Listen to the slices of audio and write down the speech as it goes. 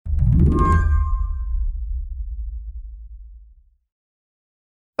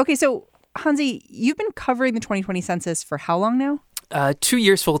Okay, so Hansi, you've been covering the 2020 census for how long now? 2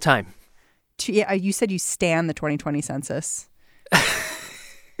 years full time. Yeah, you said you stan the 2020 census.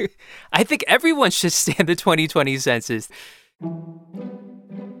 I think everyone should stan the 2020 census.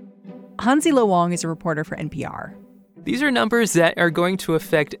 Hansi Lo Wang is a reporter for NPR. These are numbers that are going to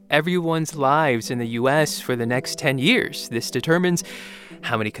affect everyone's lives in the U.S. for the next 10 years. This determines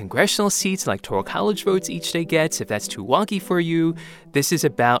how many congressional seats, electoral college votes each state gets, if that's too wonky for you. This is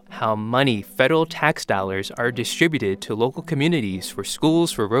about how money, federal tax dollars, are distributed to local communities for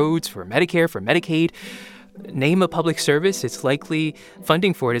schools, for roads, for Medicare, for Medicaid. Name a public service, it's likely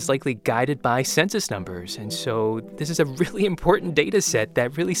funding for it is likely guided by census numbers. And so this is a really important data set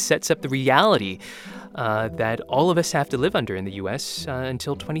that really sets up the reality that all of us have to live under in the U.S.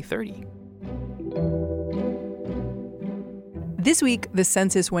 Until 2030. This week, the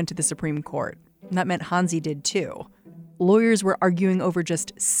census went to the Supreme Court. That meant Hansi did too. Lawyers were arguing over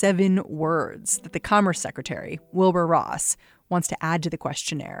just 7 words that the Commerce Secretary, Wilbur Ross, wants to add to the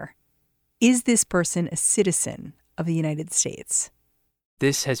questionnaire. Is this person a citizen of the United States?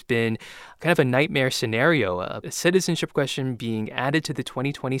 This has been kind of a nightmare scenario, a citizenship question being added to the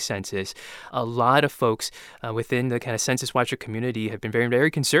 2020 census. A lot of folks within the kind of census watcher community have been very, very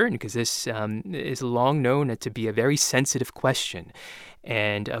concerned because this is long known to be a very sensitive question,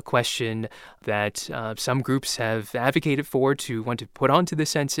 and a question that some groups have advocated for to want to put onto the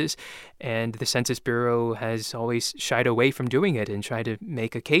census. And the Census Bureau has always shied away from doing it and tried to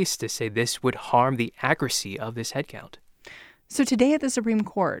make a case to say this would harm the accuracy of this headcount. So today at the Supreme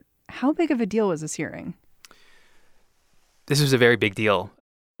Court, how big of a deal was this hearing? This was a very big deal.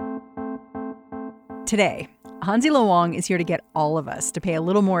 Today, Hansi Lo Wang is here to get all of us to pay a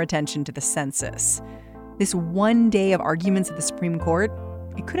little more attention to the census. This one day of arguments at the Supreme Court,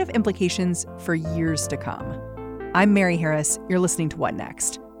 it could have implications for years to come. I'm Mary Harris. You're listening to What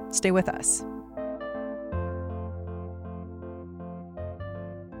Next? Stay with us.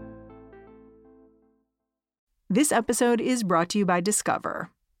 This episode is brought to you by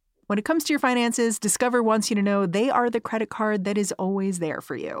Discover. When it comes to your finances, Discover wants you to know they are the credit card that is always there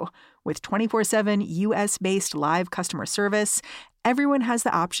for you. With 24/7 U.S.-based live customer service, everyone has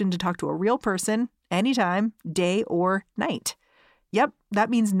the option to talk to a real person anytime, day or night. Yep, that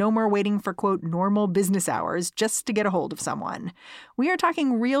means no more waiting for, quote, normal business hours just to get a hold of someone. We are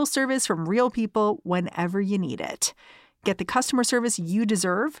talking real service from real people whenever you need it. Get the customer service you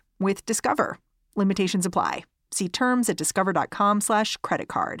deserve with Discover. Limitations apply. See terms at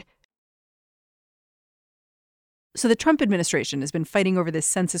discover.com/creditcard. So the Trump administration has been fighting over this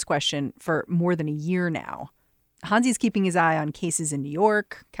census question for more than a year now. Hansi's keeping his eye on cases in New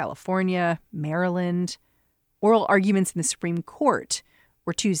York, California, Maryland. Oral arguments in the Supreme Court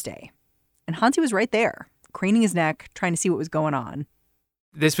were Tuesday. And Hansi was right there, craning his neck, trying to see what was going on.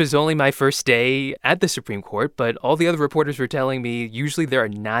 This was only my first day at the Supreme Court, but all the other reporters were telling me usually there are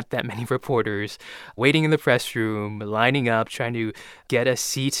not that many reporters waiting in the press room, lining up, trying to get a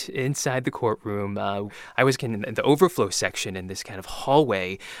seat inside the courtroom. I was in the overflow section in this kind of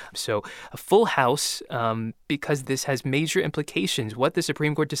hallway. So a full house because this has major implications, what the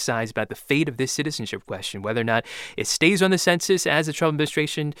Supreme Court decides about the fate of this citizenship question, whether or not it stays on the census as the Trump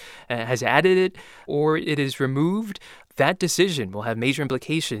administration has added it or it is removed. That decision will have major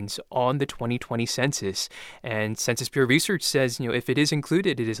implications on the 2020 census. And Census Bureau research says, if it is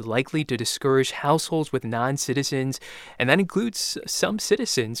included, it is likely to discourage households with non-citizens, and that includes some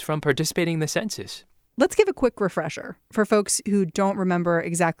citizens from participating in the census. Let's give a quick refresher for folks who don't remember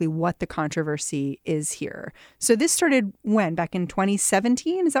exactly what the controversy is here. So this started when? Back in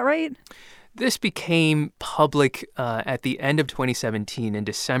 2017? Is that right? This became public at the end of 2017 in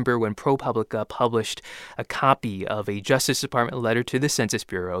December when ProPublica published a copy of a Justice Department letter to the Census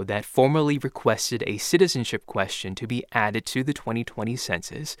Bureau that formally requested a citizenship question to be added to the 2020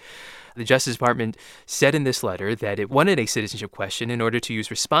 census. The Justice Department said in this letter that it wanted a citizenship question in order to use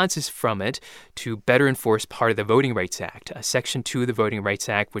responses from it to better enforce part of the Voting Rights Act, Section 2 of the Voting Rights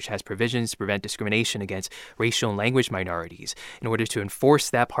Act, which has provisions to prevent discrimination against racial and language minorities. In order to enforce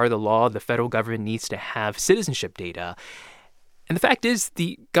that part of the law, the federal government needs to have citizenship data. And the fact is,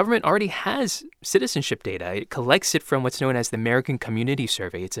 the government already has citizenship data. It collects it from what's known as the American Community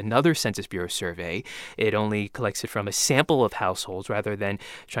Survey. It's another Census Bureau survey. It only collects it from a sample of households rather than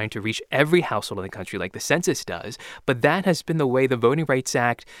trying to reach every household in the country like the census does. But that has been the way the Voting Rights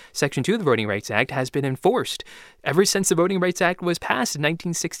Act, Section 2 of the Voting Rights Act, has been enforced ever since the Voting Rights Act was passed in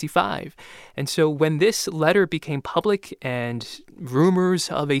 1965. And so when this letter became public and rumors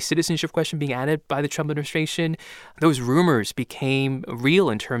of a citizenship question being added by the Trump administration, those rumors became became real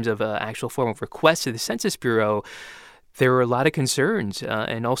in terms of an actual form of request to the Census Bureau, there were a lot of concerns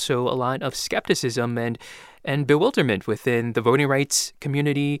and also a lot of skepticism and bewilderment within the voting rights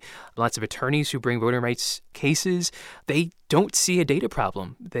community. Lots of attorneys who bring voting rights cases, they don't see a data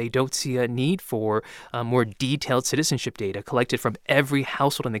problem. They don't see a need for more detailed citizenship data collected from every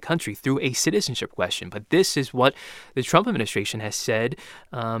household in the country through a citizenship question. But this is what the Trump administration has said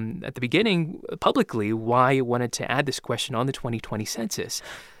at the beginning publicly, why it wanted to add this question on the 2020 census.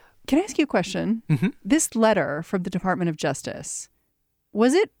 Can I ask you a question? Mm-hmm. This letter from the Department of Justice,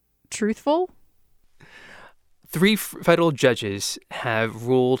 was it truthful? 3 federal judges have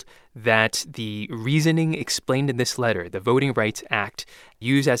ruled that the reasoning explained in this letter, the Voting Rights Act,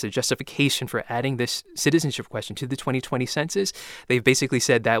 used as a justification for adding this citizenship question to the 2020 census, they've basically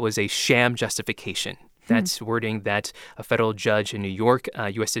said that was a sham justification. That's wording that a federal judge in New York,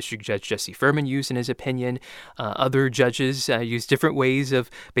 U.S. District Judge Jesse Furman, used in his opinion. Other judges use different ways of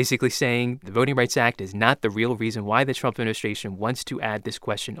basically saying the Voting Rights Act is not the real reason why the Trump administration wants to add this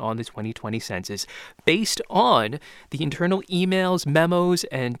question on the 2020 census, based on the internal emails, memos,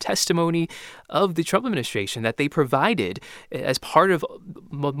 and testimony of the Trump administration that they provided as part of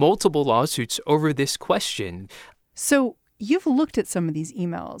multiple lawsuits over this question. So you've looked at some of these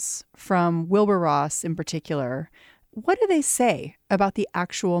emails from Wilbur Ross in particular. What do they say about the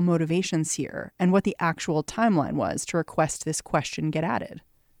actual motivations here and what the actual timeline was to request this question get added?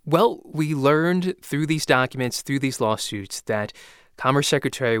 Well, we learned through these documents, through these lawsuits, that Commerce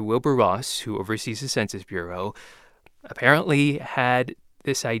Secretary Wilbur Ross, who oversees the Census Bureau, apparently had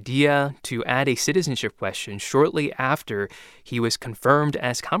this idea to add a citizenship question shortly after he was confirmed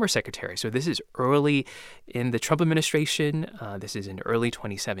as Commerce Secretary. So this is early in the Trump administration. This is in early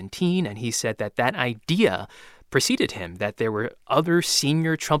 2017. And he said that that idea preceded him, that there were other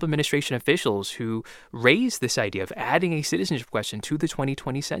senior Trump administration officials who raised this idea of adding a citizenship question to the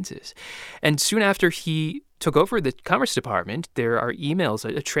 2020 census. And soon after he took over the Commerce Department, there are emails,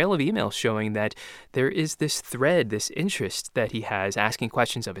 a trail of emails showing that there is this thread, this interest that he has, asking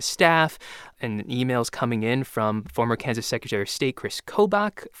questions of his staff, and emails coming in from former Kansas Secretary of State Chris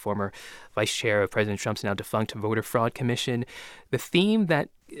Kobach, former vice chair of President Trump's now defunct Voter Fraud Commission. The theme that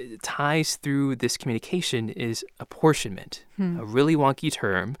ties through this communication is apportionment, a really wonky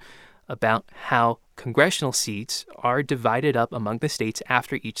term about how congressional seats are divided up among the states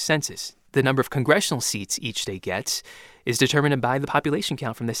after each census. The number of congressional seats each state gets is determined by the population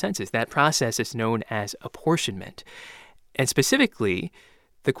count from the census. That process is known as apportionment. And specifically,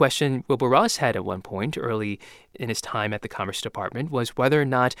 the question Wilbur Ross had at one point early in his time at the Commerce Department was whether or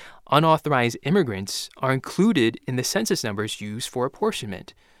not unauthorized immigrants are included in the census numbers used for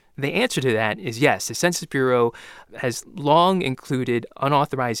apportionment. The answer to that is yes. The Census Bureau has long included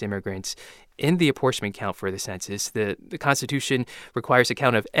unauthorized immigrants in the apportionment count for the census. The Constitution requires a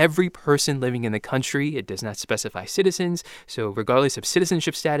count of every person living in the country. It does not specify citizens. So regardless of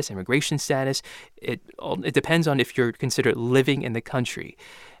citizenship status, immigration status, it depends on if you're considered living in the country.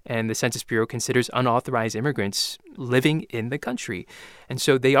 And the Census Bureau considers unauthorized immigrants living in the country. And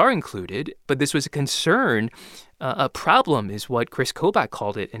so they are included, but this was a concern. A problem is what Chris Kobach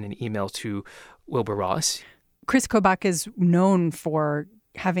called it in an email to Wilbur Ross. Chris Kobach is known for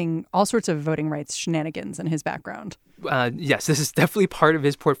having all sorts of voting rights shenanigans in his background. Yes, this is definitely part of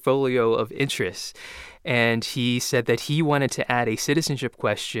his portfolio of interests. And he said that he wanted to add a citizenship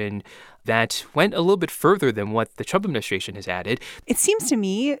question that went a little bit further than what the Trump administration has added. It seems to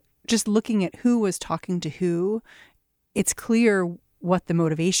me, just looking at who was talking to who, it's clear what the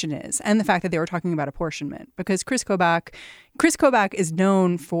motivation is and the fact that they were talking about apportionment, because Chris Kobach is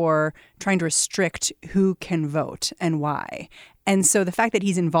known for trying to restrict who can vote and why. And so the fact that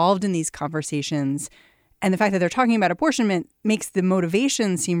he's involved in these conversations and the fact that they're talking about apportionment makes the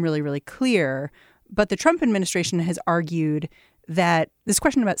motivation seem really, really clear. But the Trump administration has argued that this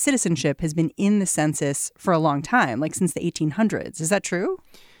question about citizenship has been in the census for a long time, like since the 1800s. Is that true?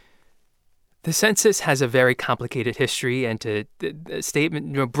 The census has a very complicated history, and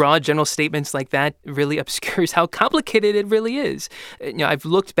broad general statements like that really obscures how complicated it really is. I've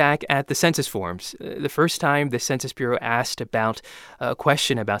looked back at the census forms. The first time the Census Bureau asked about a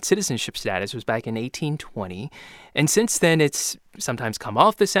question about citizenship status was back in 1820. And since then, it's sometimes come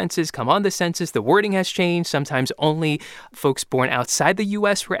off the census, come on the census. The wording has changed. Sometimes only folks born outside the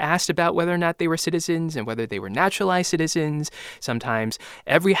U.S. were asked about whether or not they were citizens and whether they were naturalized citizens. Sometimes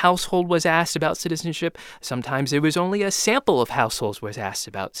every household was asked about citizenship. Sometimes it was only a sample of households was asked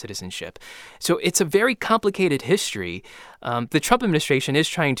about citizenship. So it's a very complicated history. The Trump administration is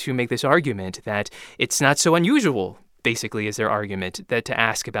trying to make this argument that it's not so unusual, basically, is their argument, that to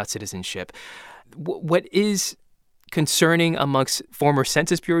ask about citizenship. What is concerning amongst former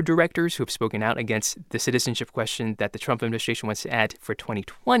Census Bureau directors who have spoken out against the citizenship question that the Trump administration wants to add for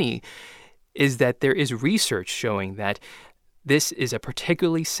 2020 is that there is research showing that this is a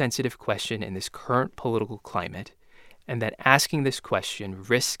particularly sensitive question in this current political climate, and that asking this question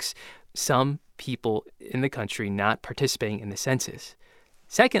risks some people in the country not participating in the census.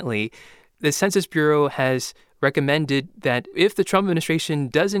 Secondly, the Census Bureau has recommended that if the Trump administration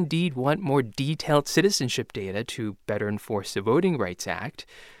does indeed want more detailed citizenship data to better enforce the Voting Rights Act,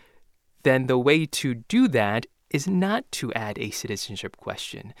 then the way to do that is not to add a citizenship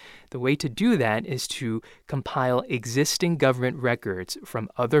question. The way to do that is to compile existing government records from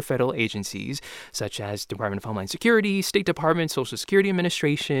other federal agencies, such as Department of Homeland Security, State Department, Social Security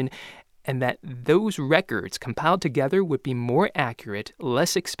Administration, and that those records compiled together would be more accurate,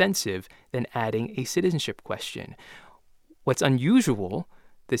 less expensive than adding a citizenship question. What's unusual,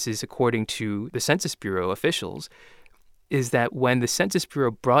 this is according to the Census Bureau officials, is that when the Census Bureau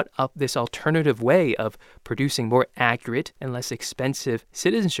brought up this alternative way of producing more accurate and less expensive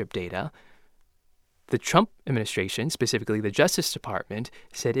citizenship data, the Trump administration, specifically the Justice Department,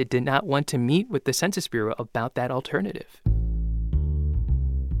 said it did not want to meet with the Census Bureau about that alternative.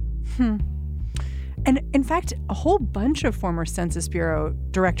 And in fact, a whole bunch of former Census Bureau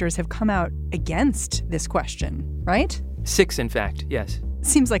directors have come out against this question, right? 6, in fact, yes.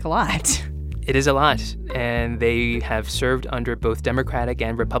 Seems like a lot. It is a lot, and they have served under both Democratic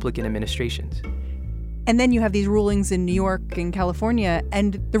and Republican administrations. And then you have these rulings in New York and California,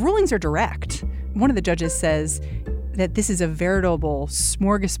 and the rulings are direct. One of the judges says that this is a veritable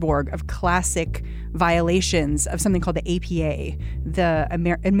smorgasbord of classic violations of something called the APA, the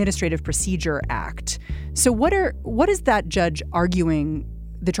Administrative Procedure Act. So what is that judge arguing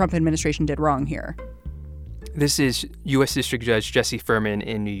the Trump administration did wrong here? This is U.S. District Judge Jesse Furman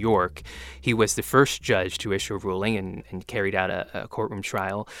in New York. He was the first judge to issue a ruling and carried out a courtroom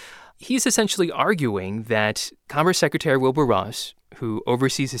trial. He's essentially arguing that Commerce Secretary Wilbur Ross, who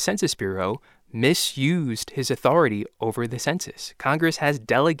oversees the Census Bureau, misused his authority over the census. Congress has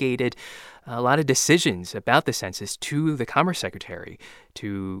delegated a lot of decisions about the census to the Commerce Secretary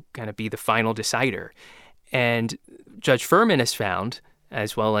to kind of be the final decider. And Judge Furman has found,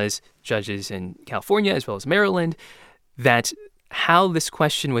 as well as judges in California, as well as Maryland, that how this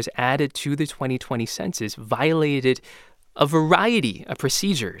question was added to the 2020 census violated a variety of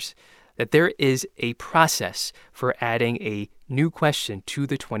procedures, that there is a process for adding a new question to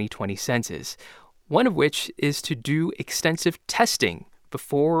the 2020 census, one of which is to do extensive testing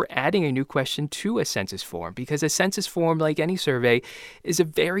before adding a new question to a census form, because a census form, like any survey, is a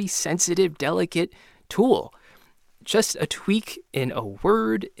very sensitive, delicate tool. Just a tweak in a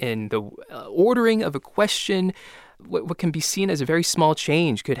word, in the ordering of a question, what can be seen as a very small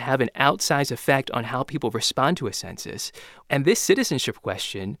change could have an outsized effect on how people respond to a census. And this citizenship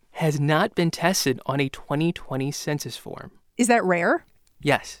question has not been tested on a 2020 census form. Is that rare?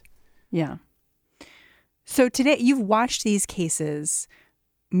 Yes. Yeah. So today you've watched these cases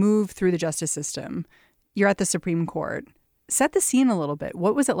move through the justice system. You're at the Supreme Court. Set the scene a little bit.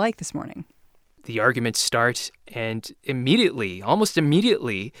 What was it like this morning? The arguments start, and almost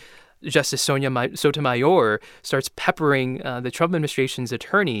immediately, Justice Sonia Sotomayor starts peppering the Trump administration's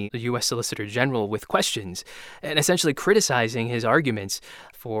attorney, the U.S. Solicitor General, with questions and essentially criticizing his arguments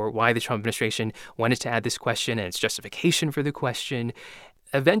for why the Trump administration wanted to add this question and its justification for the question.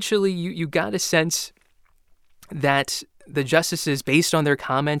 Eventually, you got a sense that the justices, based on their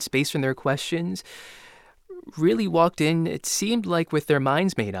comments, based on their questions, really walked in, it seemed like, with their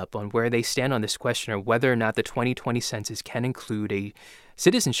minds made up on where they stand on this question, or whether or not the 2020 census can include a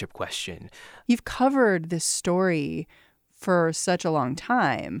citizenship question. You've covered this story for such a long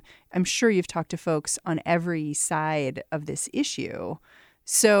time. I'm sure you've talked to folks on every side of this issue.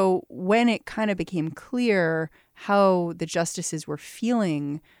 So when it kind of became clear how the justices were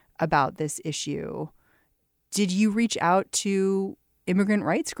feeling about this issue, did you reach out to immigrant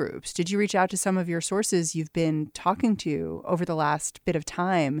rights groups? Did you reach out to some of your sources you've been talking to over the last bit of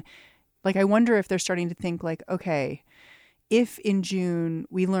time? Like, I wonder if they're starting to think like, okay, if in June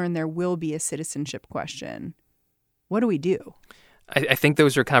we learn there will be a citizenship question, what do we do? I think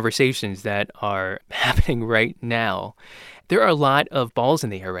those are conversations that are happening right now. There are a lot of balls in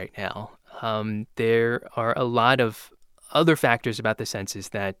the air right now. There are a lot of other factors about the census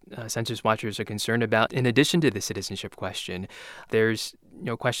that census watchers are concerned about, in addition to the citizenship question. There's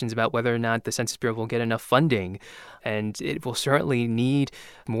questions about whether or not the Census Bureau will get enough funding. And it will certainly need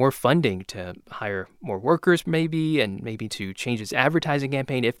more funding to hire more workers, maybe, and maybe to change its advertising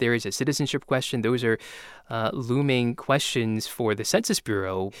campaign if there is a citizenship question. Those are looming questions for the Census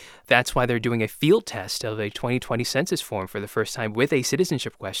Bureau. That's why they're doing a field test of a 2020 census form for the first time with a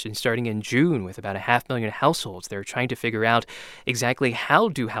citizenship question starting in June with about 500,000 households. They're trying to figure out exactly how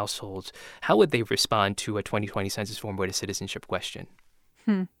would they respond to a 2020 census form with a citizenship question.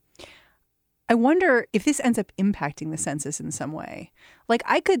 I wonder if this ends up impacting the census in some way. Like,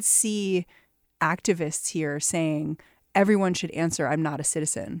 I could see activists here saying everyone should answer, "I'm not a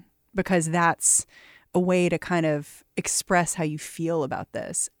citizen," because that's a way to kind of express how you feel about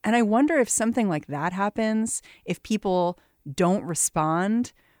this. And I wonder if something like that happens, if people don't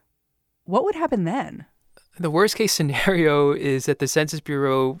respond, what would happen then? The worst case scenario is that the Census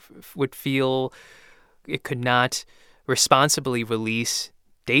Bureau would feel it could not responsibly release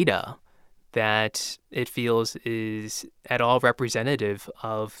data that it feels is at all representative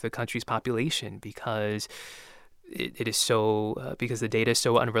of the country's population because it is so because the data is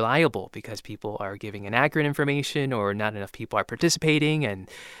so unreliable, because people are giving inaccurate information or not enough people are participating, and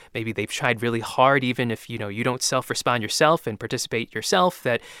maybe they've tried really hard, even if you don't self-respond yourself and participate yourself,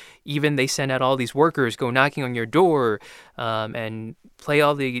 that even they send out all these workers go knocking on your door and play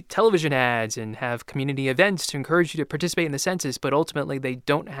all the television ads and have community events to encourage you to participate in the census, but ultimately they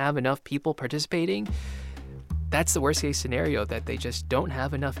don't have enough people participating. That's the worst case scenario, that they just don't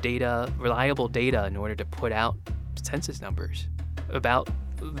have enough data, reliable data, in order to put out census numbers about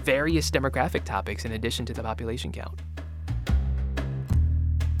various demographic topics in addition to the population count.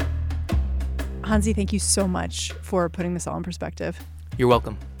 Hansi, thank you so much for putting this all in perspective. You're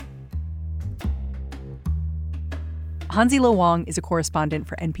welcome. Hansi Lo Wang is a correspondent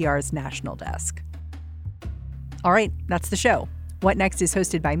for NPR's National Desk. All right, that's the show. What Next is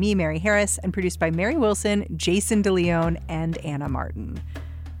hosted by me, Mary Harris, and produced by Mary Wilson, Jason DeLeon, and Anna Martin.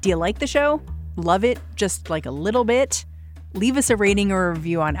 Do you like the show? Love it just like a little bit? Leave us a rating or a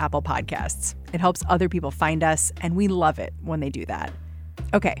review on Apple Podcasts. It helps other people find us, and we love it when they do that.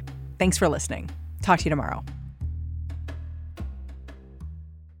 Okay, thanks for listening. Talk to you tomorrow.